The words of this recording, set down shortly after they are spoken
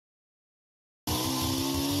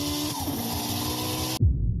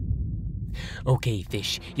Okay,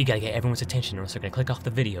 Fish, you gotta get everyone's attention or else they're gonna click off the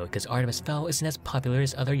video because Artemis Fowl isn't as popular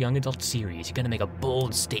as other young adult series. You gotta make a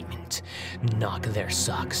bold statement. Knock their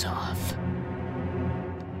socks off.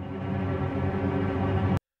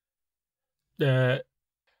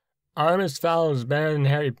 Artemis Fowl is better than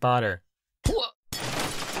Harry Potter.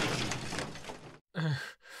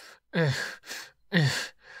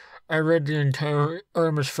 I read the entire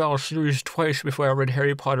Artemis Fowl series twice before I read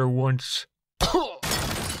Harry Potter once.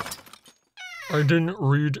 I didn't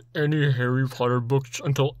read any Harry Potter books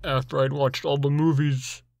until after I'd watched all the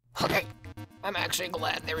movies. Okay, I'm actually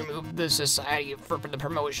glad they removed the Society for the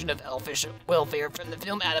Promotion of Elfish Welfare from the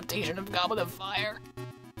film adaptation of Goblet of Fire.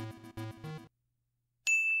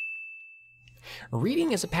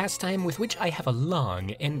 Reading is a pastime with which I have a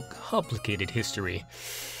long and complicated history.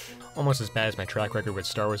 Almost as bad as my track record with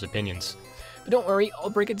Star Wars opinions. But don't worry, I'll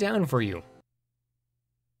break it down for you.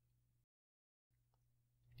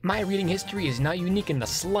 My reading history is not unique in the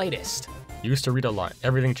slightest. Used to read a lot.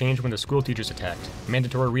 Everything changed when the school teachers attacked.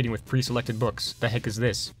 Mandatory reading with pre-selected books. The heck is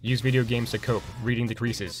this? Use video games to cope. Reading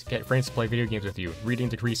decreases. Get friends to play video games with you. Reading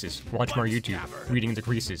decreases. Watch more YouTube. Reading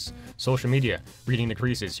decreases. Social media. Reading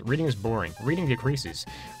decreases. Reading is boring. Reading decreases.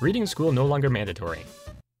 Reading in school no longer mandatory.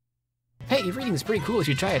 Hey, reading is pretty cool, you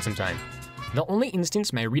should try it sometime. The only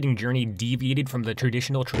instance my reading journey deviated from the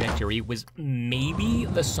traditional trajectory was maybe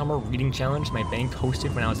the summer reading challenge my bank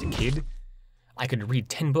hosted when I was a kid. I could read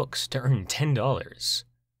 10 books to earn $10.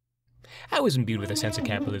 I was imbued with a sense of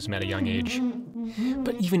capitalism at a young age.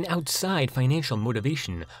 But even outside financial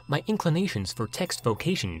motivation, my inclinations for text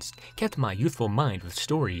vocations kept my youthful mind with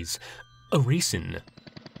stories a-racin'.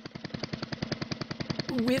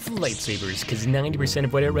 With lightsabers, cause 90%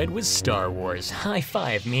 of what I read was Star Wars. High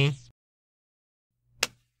five, me.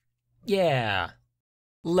 Yeah.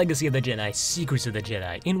 Legacy of the Jedi, Secrets of the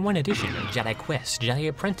Jedi, in one edition, Jedi Quest, Jedi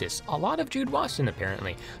Apprentice, a lot of Jude Watson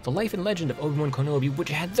apparently, The Life and Legend of Obi-Wan Kenobi, which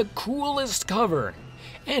had the coolest cover.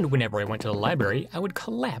 And whenever I went to the library, I would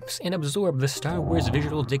collapse and absorb the Star Wars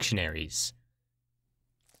visual dictionaries.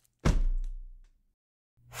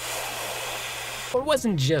 But it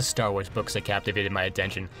wasn't just Star Wars books that captivated my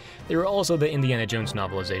attention. There were also the Indiana Jones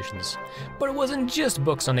novelizations. But it wasn't just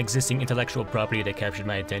books on existing intellectual property that captured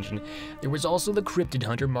my attention. There was also the Cryptid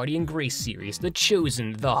Hunter Marty and Grace series, The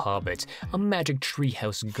Chosen, The Hobbit, a Magic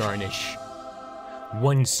Treehouse garnish.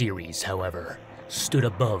 One series, however, stood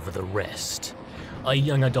above the rest. A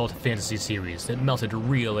young adult fantasy series that melted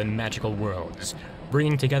real and magical worlds,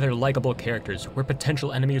 bringing together likable characters where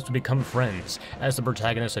potential enemies would become friends as the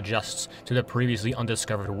protagonist adjusts to the previously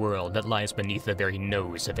undiscovered world that lies beneath the very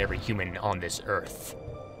nose of every human on this earth.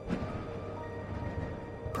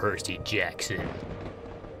 Percy Jackson.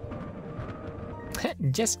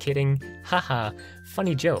 Just kidding. Haha.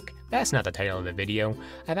 Funny joke. That's not the title of the video.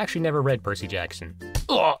 I've actually never read Percy Jackson.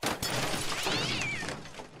 Ugh.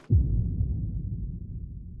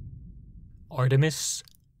 Artemis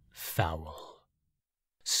Fowl.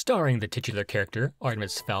 Starring the titular character,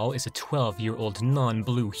 Artemis Fowl is a 12-year-old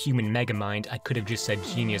non-blue human megamind, I could have just said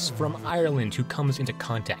genius, from Ireland who comes into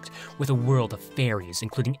contact with a world of fairies,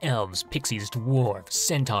 including elves, pixies, dwarves,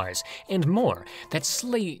 centaurs, and more that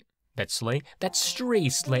stray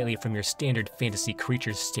slightly from your standard fantasy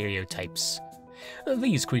creature stereotypes.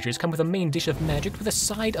 These creatures come with a main dish of magic with a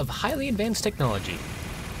side of highly advanced technology.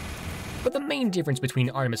 But the main difference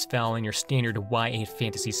between Artemis Fowl and your standard YA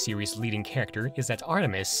fantasy series leading character is that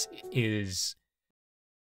Artemis is...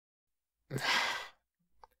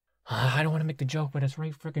 I don't want to make the joke, but it's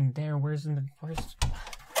right frickin' there. Where's...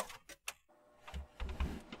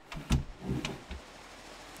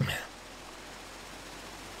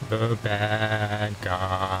 The bad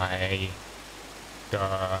guy.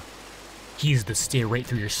 Duh. He's the stare right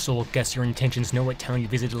through your soul, guess your intentions, know what town you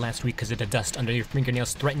visited last week because of the dust under your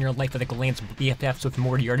fingernails, threaten your life with a glance, BFFs with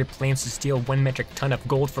Moriarty, plans to steal 1 metric ton of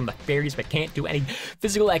gold from the fairies but can't do any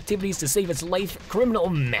physical activities to save its life, criminal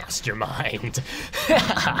mastermind.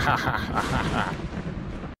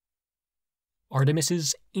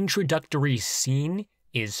 Artemis's introductory scene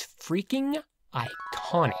is freaking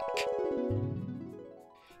iconic.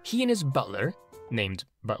 He and his butler, named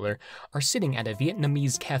Butler, are sitting at a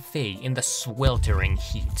Vietnamese cafe in the sweltering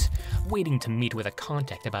heat, waiting to meet with a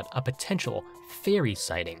contact about a potential fairy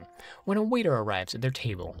sighting, when a waiter arrives at their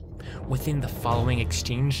table. Within the following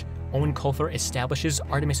exchange, Owen Colfer establishes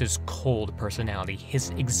Artemis's cold personality,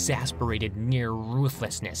 his exasperated near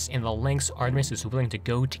ruthlessness, and the lengths Artemis is willing to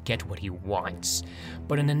go to get what he wants.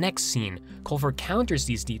 But in the next scene, Colfer counters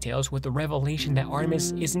these details with the revelation that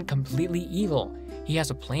Artemis isn't completely evil. He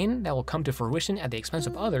has a plan that will come to fruition at the expense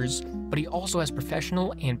of others, but he also has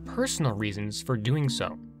professional and personal reasons for doing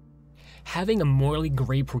so. Having a morally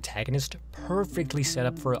gray protagonist perfectly set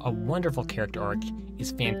up for a wonderful character arc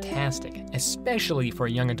is fantastic, especially for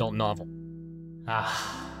a young adult novel.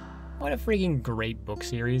 What a freaking great book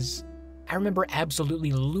series. I remember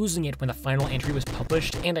absolutely losing it when the final entry was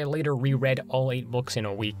published, and I later reread all 8 books in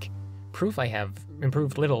a week. Proof I have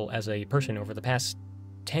improved little as a person over the past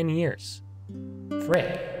 10 years.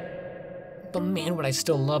 Frick. But man, would I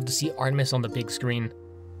still love to see Artemis on the big screen.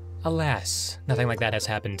 Alas, nothing like that has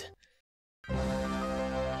happened.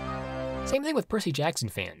 Same thing with Percy Jackson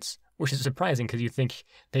fans, which is surprising because you'd think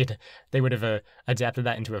they would have adapted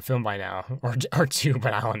that into a film by now, or 2,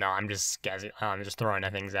 but I don't know, I'm just guessing, I'm just throwing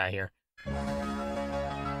things out here.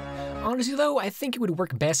 Honestly though, I think it would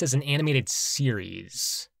work best as an animated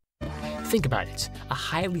series. Think about it, a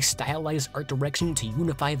highly stylized art direction to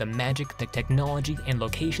unify the magic, the technology, and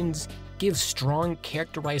locations, give strong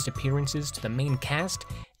characterized appearances to the main cast.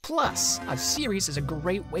 Plus, a series is a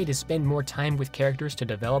great way to spend more time with characters to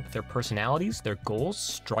develop their personalities, their goals,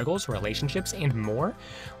 struggles, relationships, and more,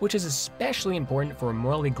 which is especially important for a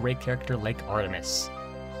morally great character like Artemis.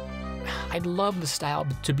 I'd love the style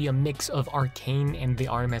to be a mix of Arcane and the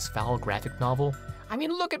Artemis Fowl graphic novel. I mean,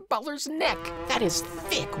 look at Butler's neck! That is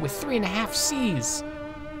thick with 3.5 C's!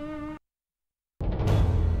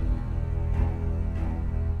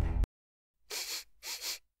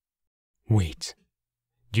 Wait.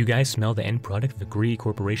 Do you guys smell the end product of a greedy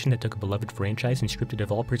corporation that took a beloved franchise and stripped it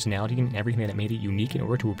of all personality and everything that made it unique in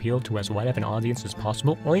order to appeal to as wide of an audience as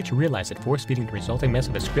possible, only to realize that force-feeding the resulting mess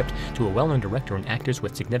of a script to a well-known director and actors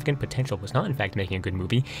with significant potential was not in fact making a good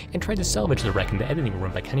movie, and tried to salvage the wreck in the editing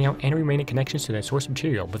room by cutting out any remaining connections to their source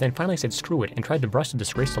material, but then finally said screw it and tried to brush the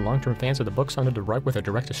disgrace to long-term fans of the books under the rug with a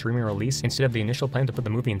direct-to-streaming release instead of the initial plan to put the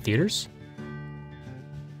movie in theaters?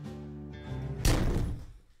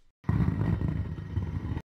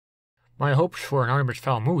 My hopes for an Artemis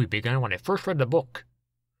Fowl movie began when I first read the book.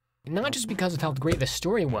 Not just because of how great the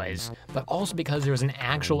story was, but also because there was an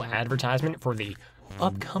actual advertisement for the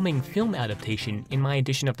upcoming film adaptation in my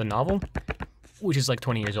edition of the novel, which is like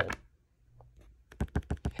 20 years old.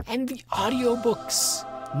 And the audiobooks,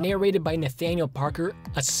 narrated by Nathaniel Parker,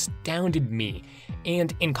 astounded me,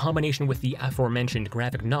 and in combination with the aforementioned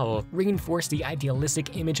graphic novel, reinforced the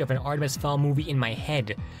idealistic image of an Artemis Fowl movie in my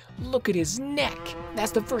head. Look at his neck!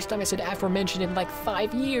 That's the first time I said aforementioned in like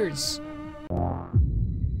 5 years!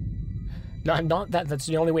 Not that that's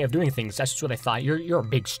the only way of doing things, that's just what I thought. You're a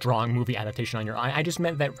big, strong movie adaptation on your eye. I just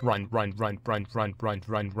meant that run.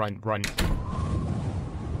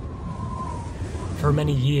 For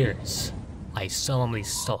many years, I solemnly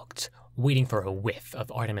sulked, waiting for a whiff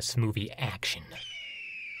of Artemis movie action.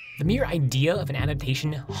 The mere idea of an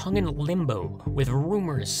adaptation hung in limbo, with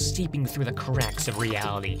rumors seeping through the cracks of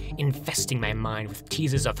reality, infesting my mind with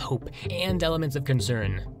teases of hope and elements of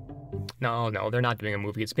concern. No, they're not doing a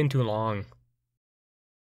movie. It's been too long.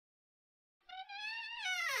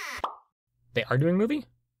 They are doing a movie?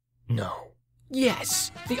 No.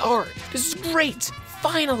 Yes, they are! This is great!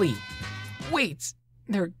 Finally! Wait,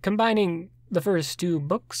 they're combining the first 2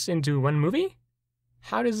 books into one movie?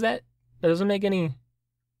 How does that... That doesn't make any...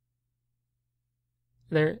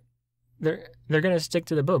 They're gonna stick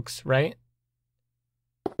to the books, right?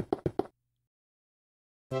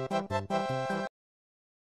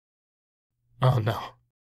 Oh no.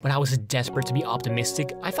 When I was desperate to be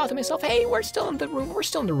optimistic, I thought to myself, hey, we're still in the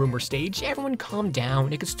rumor stage, everyone calm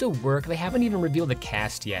down, it could still work, they haven't even revealed the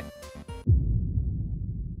cast yet.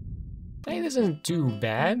 Hey, this isn't too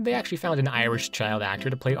bad. They actually found an Irish child actor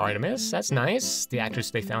to play Artemis. That's nice. The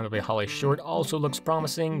actress they found to play Holly Short also looks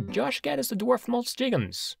promising. Josh Gad is the dwarf from Mulch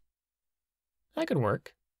Jiggums. That could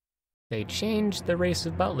work. They changed the race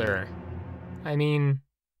of Butler. I mean,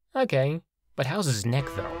 okay. But how's his neck,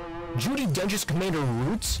 though? Judi Dench's Commander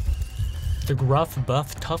Roots? The gruff,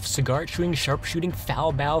 buff, tough, cigar-chewing, sharpshooting,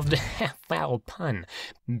 foul-mouthed, foul pun,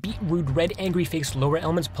 beetroot red, angry-faced Lower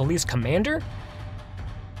Elements Police Commander?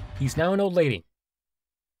 He's now an old lady.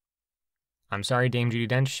 I'm sorry, Dame Judi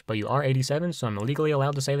Dench, but you are 87, so I'm legally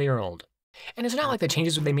allowed to say they are old. And it's not like the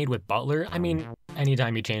changes they made with Butler. I mean,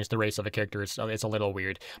 anytime you change the race of a character, it's a little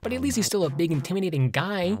weird. But at least he's still a big, intimidating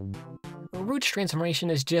guy. Root's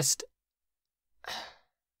transformation is just...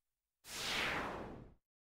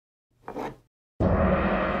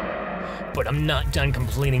 But I'm not done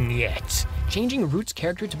complaining yet. Changing Root's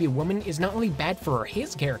character to be a woman is not only bad for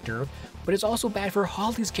his character, but it's also bad for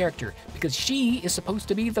Holly's character, because she is supposed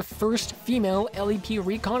to be the first female LEP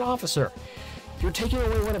recon officer. You're taking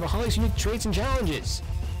away one of Holly's unique traits and challenges.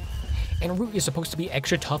 And Root is supposed to be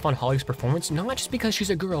extra tough on Holly's performance, not just because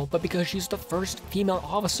she's a girl, but because she's the first female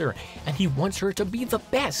officer, and he wants her to be the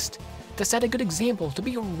best. to set a good example, to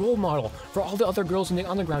be a role model for all the other girls in the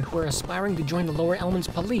underground who are aspiring to join the lower elements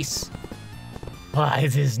police. Why,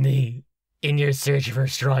 Disney? In your search for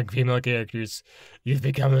strong female characters, you've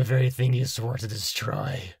become the very thing you swore to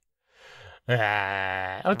destroy.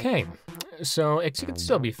 Okay, so it could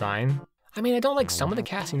still be fine. I mean, I don't like some of the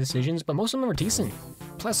casting decisions, but most of them are decent.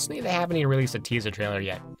 Plus, they haven't even released a teaser trailer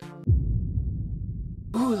yet.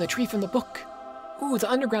 Ooh, the tree from the book. Ooh,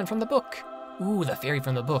 the underground from the book. Ooh, the fairy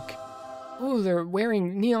from the book. Ooh, they're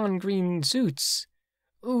wearing neon green suits.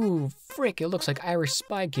 Ooh, frick, it looks like Irish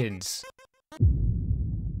Spy Kids.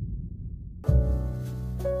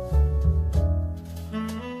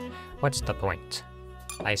 What's the point?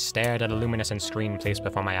 I stared at a luminescent screen placed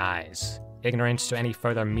before my eyes. Ignorant to any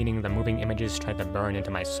further meaning, the moving images tried to burn into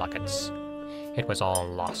my sockets. It was all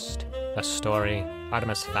lost. The story,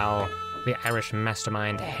 Artemis Fowl, the Irish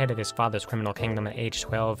mastermind, head of his father's criminal kingdom at age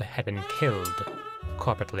 12, had been killed.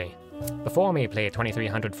 Corporately. Before me played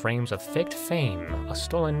 2,300 frames of faked fame, a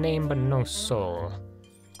stolen name but no soul.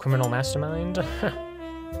 Criminal mastermind?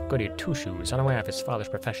 Goody two-shoes, unaware of his father's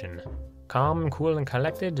profession. Calm, cool, and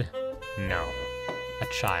collected? No. A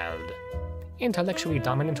child. Intellectually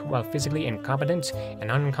dominant while physically incompetent and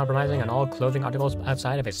uncompromising on all clothing articles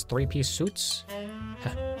outside of his three-piece suits?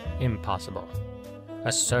 Impossible. A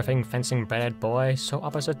surfing, fencing, bred boy so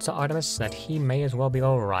opposite to Artemis that he may as well be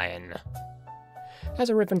Orion. As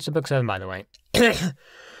a reference to Book 7, by the way.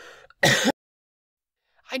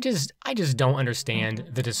 I just don't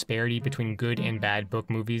understand the disparity between good and bad book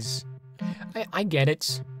movies. I get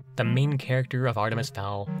it. The main character of Artemis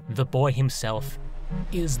Fowl, the boy himself,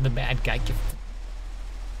 is the bad guy.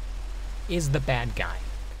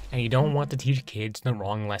 And you don't want to teach kids the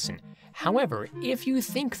wrong lesson. However, if you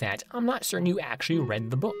think that, I'm not certain you actually read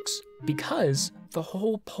the books, because the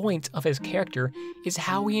whole point of his character is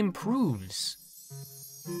how he improves.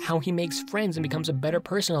 How he makes friends and becomes a better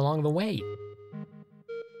person along the way.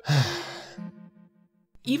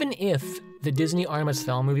 Even if the Disney Artemis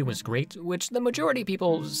Fowl movie was great, which the majority of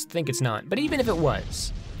people think it's not, but even if it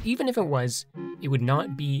was, it would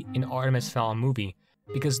not be an Artemis Fowl movie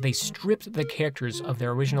because they stripped the characters of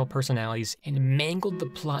their original personalities and mangled the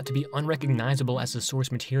plot to be unrecognizable as the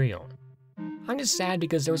source material. I'm just sad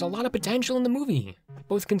because there was a lot of potential in the movie,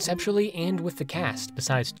 both conceptually and with the cast,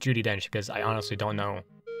 besides Judi Dench, because I honestly don't know.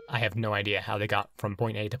 I have no idea how they got from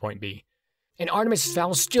point A to point B. And Artemis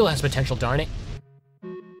Fowl still has potential, darn it!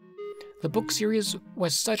 The book series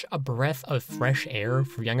was such a breath of fresh air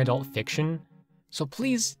for young adult fiction, so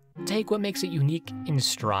please take what makes it unique in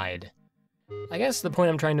stride. I guess the point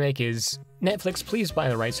I'm trying to make is, Netflix, please buy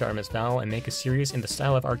the rights to Artemis Fowl and make a series in the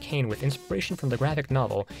style of Arcane with inspiration from the graphic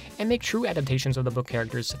novel, and make true adaptations of the book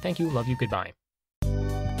characters. Thank you, love you, goodbye.